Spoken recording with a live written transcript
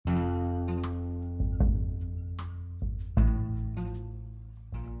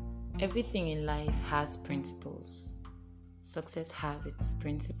Everything in life has principles. Success has its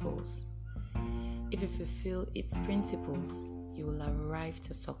principles. If you fulfill its principles, you will arrive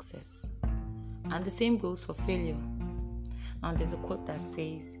to success. And the same goes for failure. Now, there's a quote that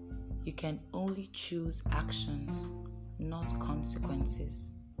says, "You can only choose actions, not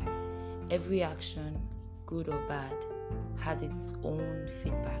consequences." Every action, good or bad, has its own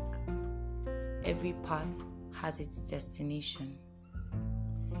feedback. Every path has its destination.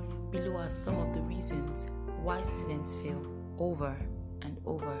 Below are some of the reasons why students fail over and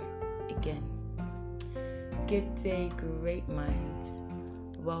over again. Good day, great minds.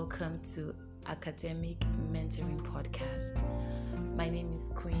 Welcome to Academic Mentoring Podcast. My name is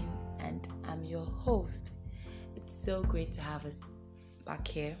Queen and I'm your host. It's so great to have us back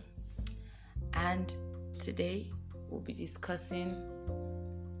here. And today we'll be discussing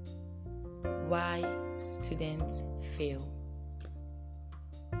why students fail.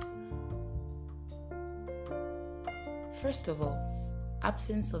 First of all,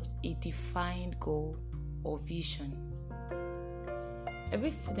 absence of a defined goal or vision. Every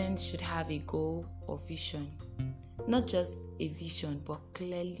student should have a goal or vision, not just a vision, but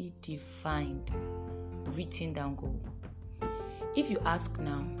clearly defined, written down goal. If you ask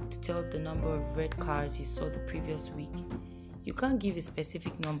now to tell the number of red cars you saw the previous week, you can't give a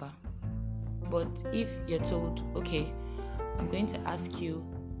specific number. But if you're told, okay, I'm going to ask you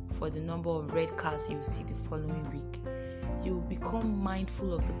for the number of red cars you see the following week, you will become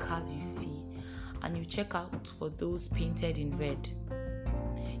mindful of the cars you see and you check out for those painted in red.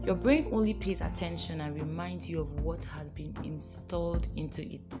 Your brain only pays attention and reminds you of what has been installed into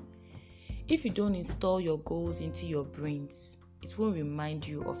it. If you don't install your goals into your brains, it won't remind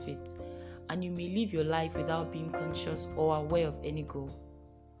you of it, and you may live your life without being conscious or aware of any goal.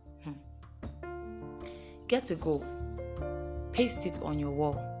 Get a goal, paste it on your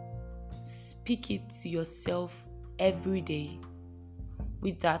wall, speak it to yourself every day.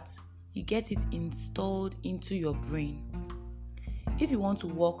 With that, you get it installed into your brain. If you want to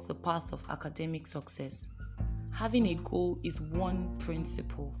walk the path of academic success, having a goal is one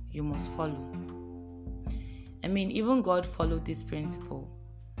principle you must follow. Even God followed this principle.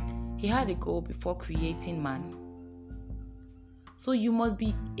 He had a goal before creating man. So you must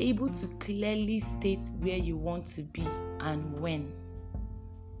be able to clearly state where you want to be and when.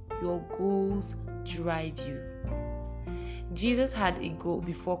 Your goals drive you. Jesus had a goal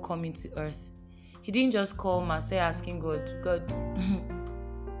before coming to earth. He didn't just come and start asking God,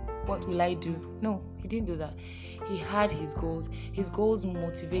 what will I do? No, he didn't do that. He had his goals. His goals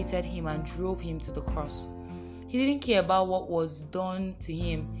motivated him and drove him to the cross. He didn't care about what was done to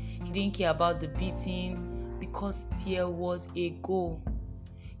him. He didn't care about the beating because there was a goal.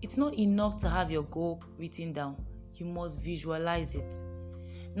 It's not enough to have your goal written down. You must visualize it.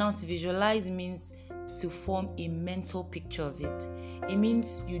 Now, to visualize means to form a mental picture of it. It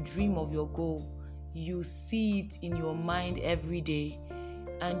means you dream of your goal. You see it in your mind every day.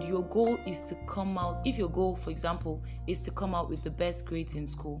 And your goal is to come out. If your goal, for example, is to come out with the best grades in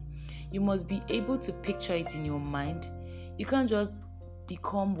school, you must be able to picture it in your mind. You can't just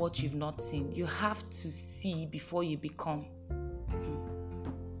become what you've not seen. You have to see before you become.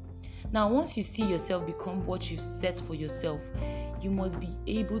 Now, once you see yourself become what you've set for yourself, you must be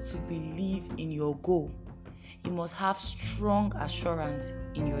able to believe in your goal. You must have strong assurance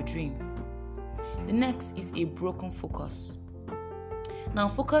in your dream. The next is a broken focus. Now,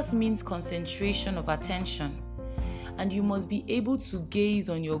 focus means concentration of attention, and you must be able to gaze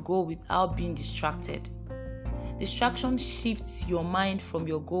on your goal without being distracted. Distraction shifts your mind from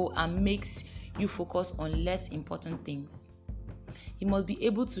your goal and makes you focus on less important things. You must be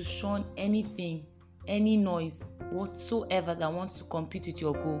able to shun anything, any noise whatsoever that wants to compete with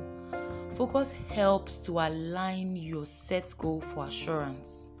your goal. Focus helps to align your set goal for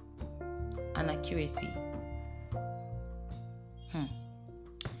assurance and accuracy.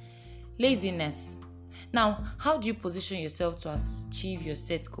 Laziness. Now, how do you position yourself to achieve your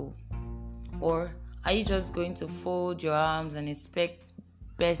set goal? Or are you just going to fold your arms and expect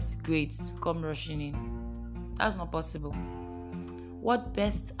best grades to come rushing in? That's not possible. What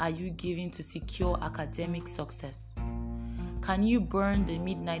best are you giving to secure academic success? Can you burn the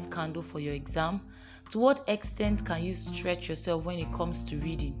midnight candle for your exam? To what extent can you stretch yourself when it comes to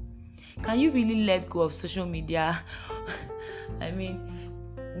reading? Can you really let go of social media?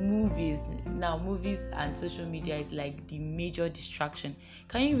 Movies and social media is like the major distraction.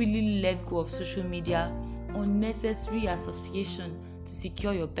 Can you really let go of social media, unnecessary association to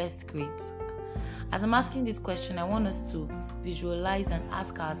secure your best grades? As I'm asking this question, I want us to visualize and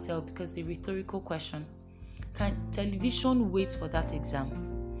ask ourselves, because it's a rhetorical question. Can television wait for that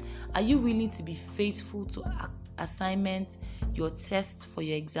exam? Are you willing to be faithful to assignment, your test for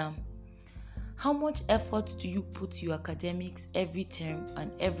your exam? How much effort do you put to your academics every term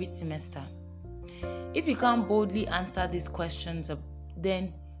and every semester? If you can't boldly answer these questions,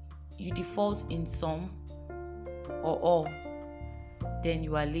 then you default in some or all, then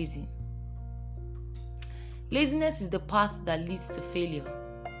you are lazy. Laziness is the path that leads to failure.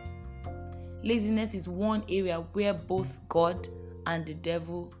 Laziness is one area where both God and the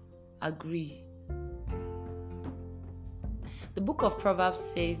devil agree. The book of Proverbs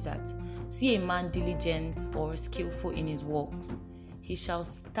says that, "See a man diligent or skillful in his works, he shall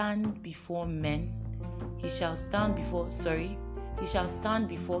stand before men, he shall stand before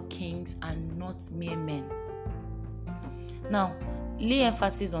kings and not mere men." Now, lay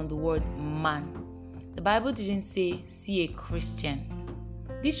emphasis on the word man. The Bible didn't say, "See a Christian."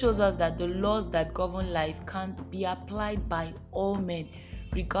 This shows us that the laws that govern life can't be applied by all men,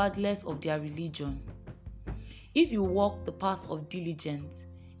 regardless of their religion. If you walk the path of diligence,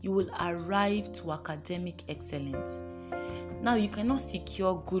 you will arrive to academic excellence. Now, you cannot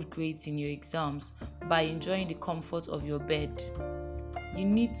secure good grades in your exams by enjoying the comfort of your bed. You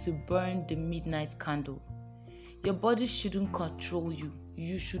need to burn the midnight candle. Your body shouldn't control you.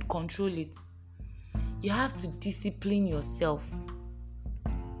 You should control it. You have to discipline yourself.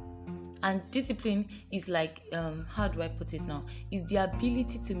 And discipline is like, how do I put it now? Is the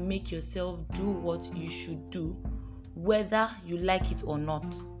ability to make yourself do what you should do, whether you like it or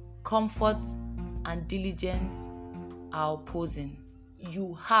not. Comfort and diligence are opposing.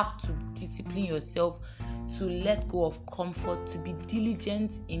 You have to discipline yourself to let go of comfort, to be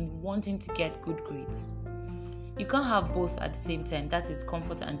diligent in wanting to get good grades. You can't have both at the same time. That is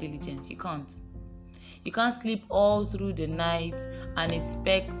comfort and diligence. You can't. You can't sleep all through the night and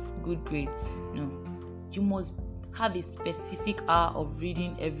expect good grades. No. You must have a specific hour of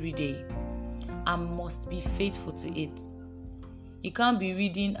reading every day and must be faithful to it. You can't be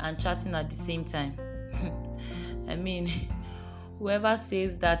reading and chatting at the same time. I mean, whoever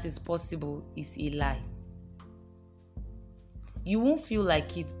says that is possible is a lie. You won't feel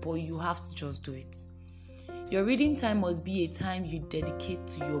like it, but you have to just do it. Your reading time must be a time you dedicate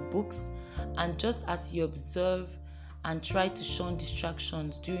to your books, and just as you observe and try to shun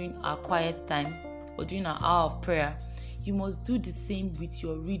distractions during our quiet time or during our hour of prayer, you must do the same with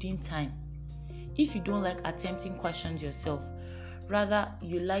your reading time. If you don't like attempting questions yourself, rather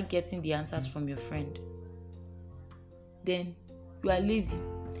you like getting the answers from your friend, then you are lazy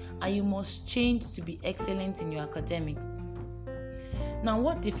and you must change to be excellent in your academics. Now,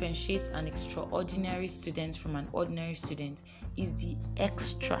 what differentiates an extraordinary student from an ordinary student is the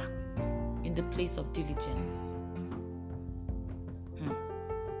extra in the place of diligence.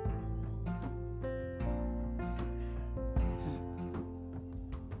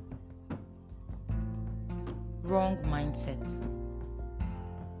 Wrong mindset.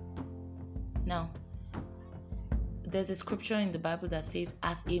 Now, there's a scripture in the Bible that says,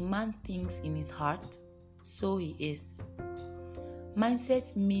 "As a man thinks in his heart, so he is."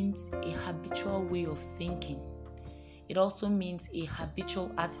 Mindset means a habitual way of thinking. It also means a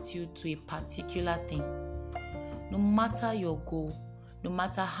habitual attitude to a particular thing. No matter your goal, no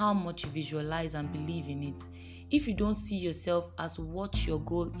matter how much you visualize and believe in it, if you don't see yourself as what your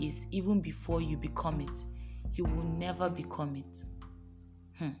goal is even before you become it, you will never become it.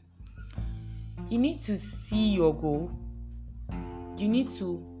 You need to see your goal. You need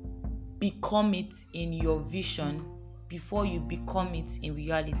to become it in your vision before you become it in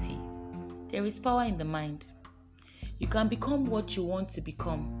reality. There is power in the mind. You can become what you want to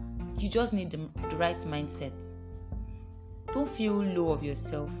become. You just need the right mindset. Don't feel low of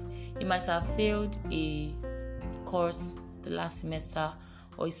yourself. You might have failed a course the last semester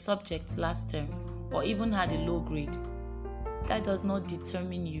or a subject last term, or even had a low grade. That does not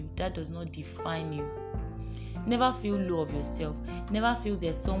determine you. That does not define you. Never feel low of yourself. Never feel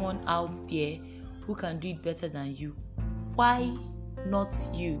there's someone out there who can do it better than you. Why not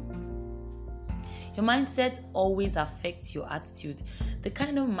you? Your mindset always affects your attitude. The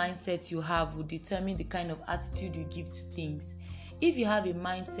kind of mindset you have will determine the kind of attitude you give to things. If you have a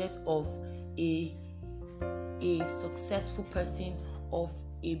mindset of a successful person, of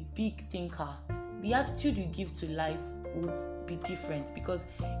a big thinker, the attitude you give to life will be different, because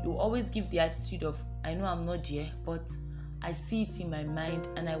you always give the attitude of, I know I'm not there, but I see it in my mind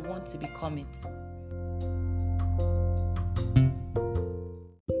and I want to become it.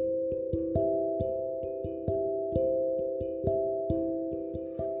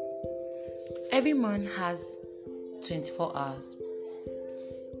 Every man has 24 hours.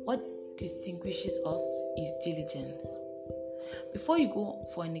 What distinguishes us is diligence. Before you go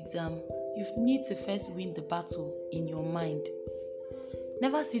for an exam, you need to first win the battle in your mind.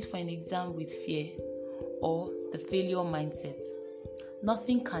 Never sit for an exam with fear or the failure mindset.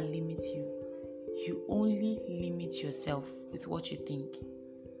 Nothing can limit you. You only limit yourself with what you think.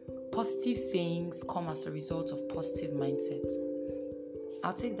 Positive sayings come as a result of positive mindset.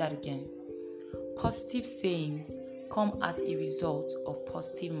 I'll take that again. Positive sayings come as a result of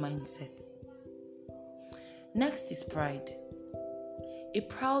positive mindset. Next is pride. A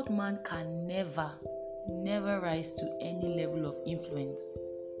proud man can never rise to any level of influence.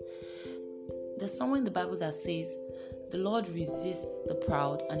 There's somewhere in the Bible that says, the Lord resists the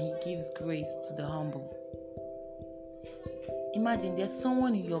proud and he gives grace to the humble. Imagine there's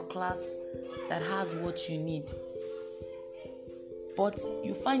someone in your class that has what you need, but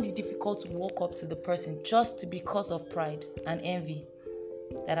you find it difficult to walk up to the person just because of pride and envy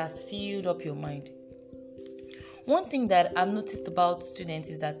that has filled up your mind. One thing that I've noticed about students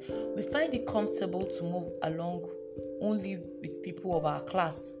is that we find it comfortable to move along only with people of our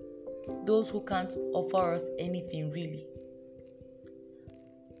class, those who can't offer us anything really.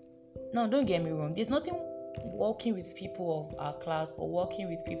 Now, don't get me wrong, there's nothing walking with people of our class or walking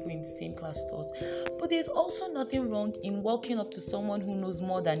with people in the same class as us, but there's also nothing wrong in walking up to someone who knows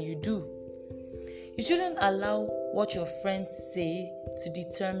more than you do. You shouldn't allow what your friends say to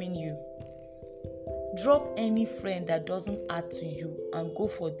determine you. Drop any friend that doesn't add to you and go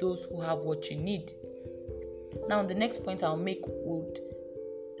for those who have what you need. Now, the next point I'll make would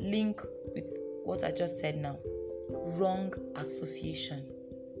link with what I just said now. Wrong association.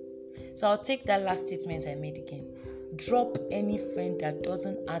 So I'll take that last statement I made again. Drop any friend that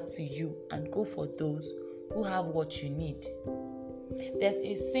doesn't add to you and go for those who have what you need. There's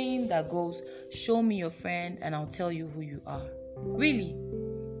a saying that goes, show me your friend and I'll tell you who you are. Really?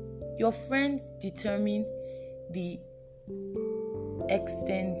 Your friends determine the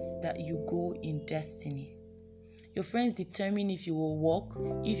extent that you go in destiny. Your friends determine if you will walk,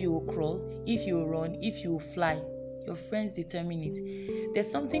 if you will crawl, if you will run, if you will fly. Your friends determine it. There's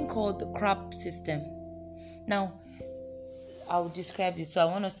something called the crab system. Now, I'll describe it. So I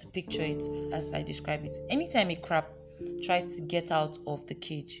want us to picture it as I describe it. Anytime a crab tries to get out of the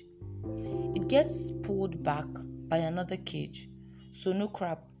cage, it gets pulled back by another cage. So no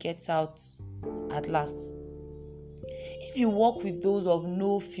crab gets out at last. If you walk with those of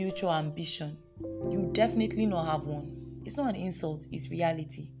no future ambition, you definitely not have one. It's not an insult, it's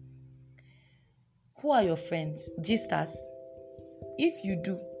reality. Who are your friends? Gisters? If you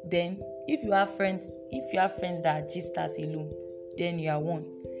do, then if you have friends that are gisters alone, then you are one.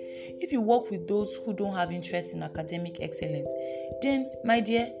 If you work with those who don't have interest in academic excellence, then my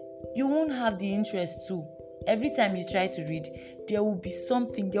dear, you won't have the interest too. Every time you try to read, there will be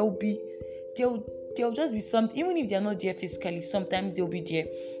something, there'll just be something, even if they're not there physically, sometimes they'll be there,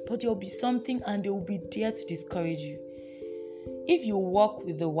 but there'll be something and they will be there to discourage you. If you walk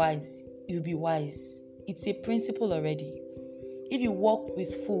with the wise, you'll be wise. It's a principle already. If you walk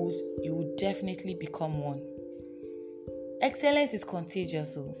with fools, you will definitely become one. Excellence is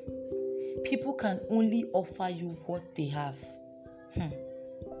contagious, so people can only offer you what they have.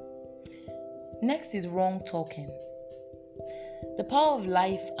 Next is wrong talking. The power of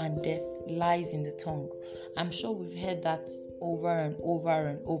life and death lies in the tongue. I'm sure we've heard that over and over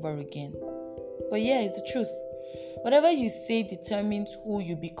and over again. But yeah, it's the truth. Whatever you say determines who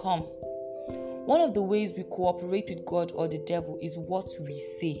you become. One of the ways we cooperate with God or the devil is what we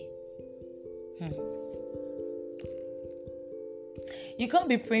say. You can't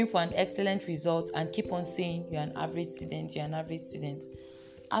be praying for an excellent result and keep on saying you're an average student.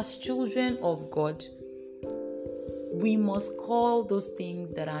 As children of God, we must call those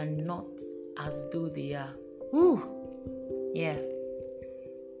things that are not as though they are. Yeah.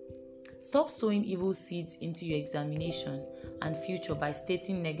 Stop sowing evil seeds into your examination and future by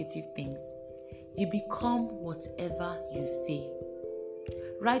stating negative things. You become whatever you say.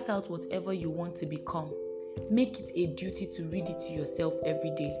 Write out whatever you want to become. Make it a duty to read it to yourself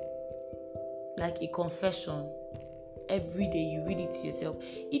every day. Like a confession. Every day you read it to yourself.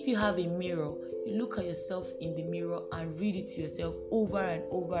 If you have a mirror, you look at yourself in the mirror and read it to yourself over and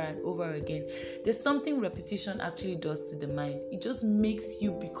over and over again. There's something repetition actually does to the mind. It just makes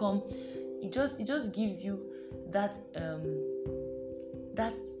you become, it just gives you that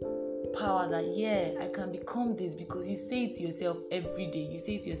power that, yeah, I can become this, because you say it to yourself every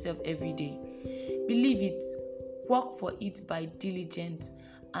day. Believe it, work for it by diligence,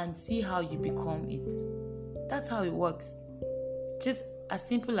 and see how you become it. That's how it works. Just as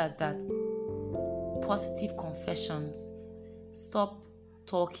simple as that. Positive confessions. Stop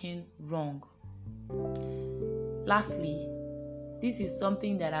talking wrong. Lastly, This is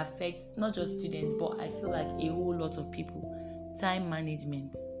something that affects not just students, but I feel like a whole lot of people. Time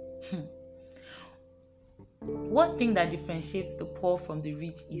management. One thing that differentiates the poor from the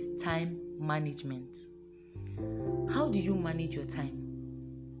rich is time management. How do you manage your time?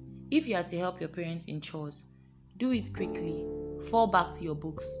 If you are to help your parents in chores, do it quickly. Fall back to your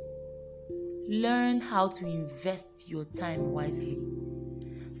books. Learn how to invest your time wisely.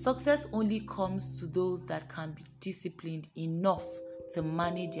 Success only comes to those that can be disciplined enough to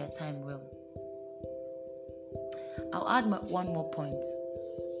manage their time well. I'll add one more point.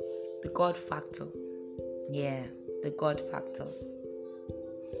 The God factor. Yeah, the God factor.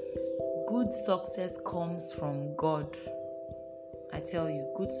 Good success comes from God. I tell you,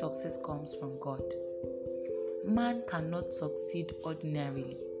 good success comes from God. Man cannot succeed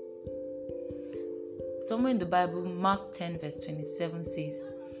ordinarily. Somewhere in the Bible, Mark 10 verse 27 says,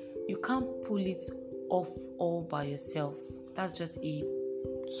 you can't pull it off all by yourself. That's just a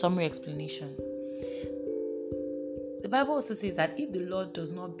summary explanation. The Bible also says that if the Lord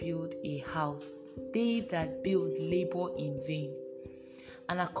does not build a house, they that build labor in vain.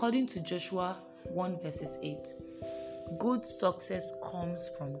 And according to Joshua 1 verses 8, good success comes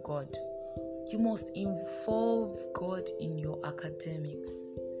from God. You must involve God in your academics.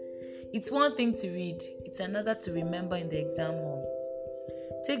 It's one thing to read, it's another to remember in the exam hall.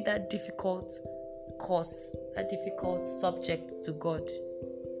 Take that difficult course, that difficult subject to God.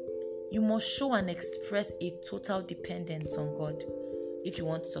 You must show and express a total dependence on God if you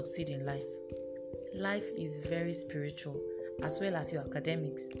want to succeed in life. Life is very spiritual as well as your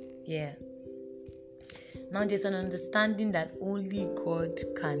academics. Yeah. Now there's an understanding that only God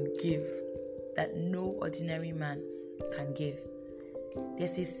can give, that no ordinary man can give.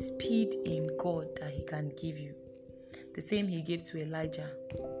 There's a speed in God that He can give you. The same He gave to Elijah.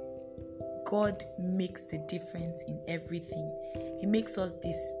 God makes the difference in everything. He makes us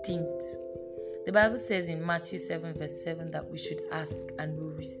distinct. The Bible says in Matthew 7 verse 7 that we should ask and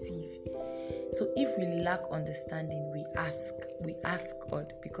we'll receive. So if we lack understanding, we ask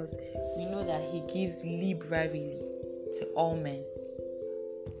God, because we know that He gives liberally to all men.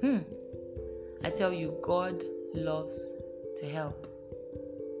 I tell you, God loves to help.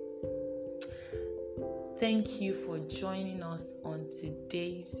 Thank you for joining us on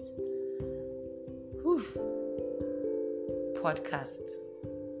today's podcast.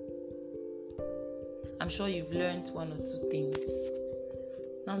 I'm sure you've learned one or two things.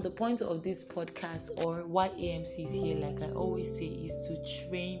 Now, the point of this podcast, or why AMC is here, like I always say, is to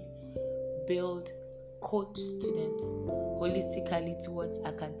train, build, coach students holistically towards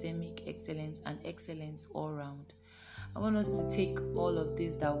academic excellence and excellence all round. I want us to take all of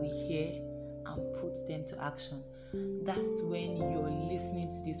this that we hear and put them to action. That's when you're listening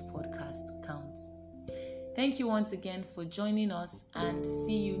to this podcast counts. Thank you once again for joining us, and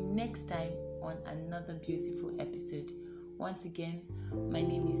see you next time on another beautiful episode. Once again, my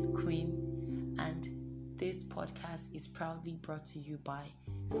name is Queen, and this podcast is proudly brought to you by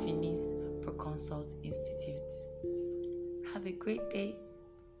Finis Proconsult Institute. Have a great day.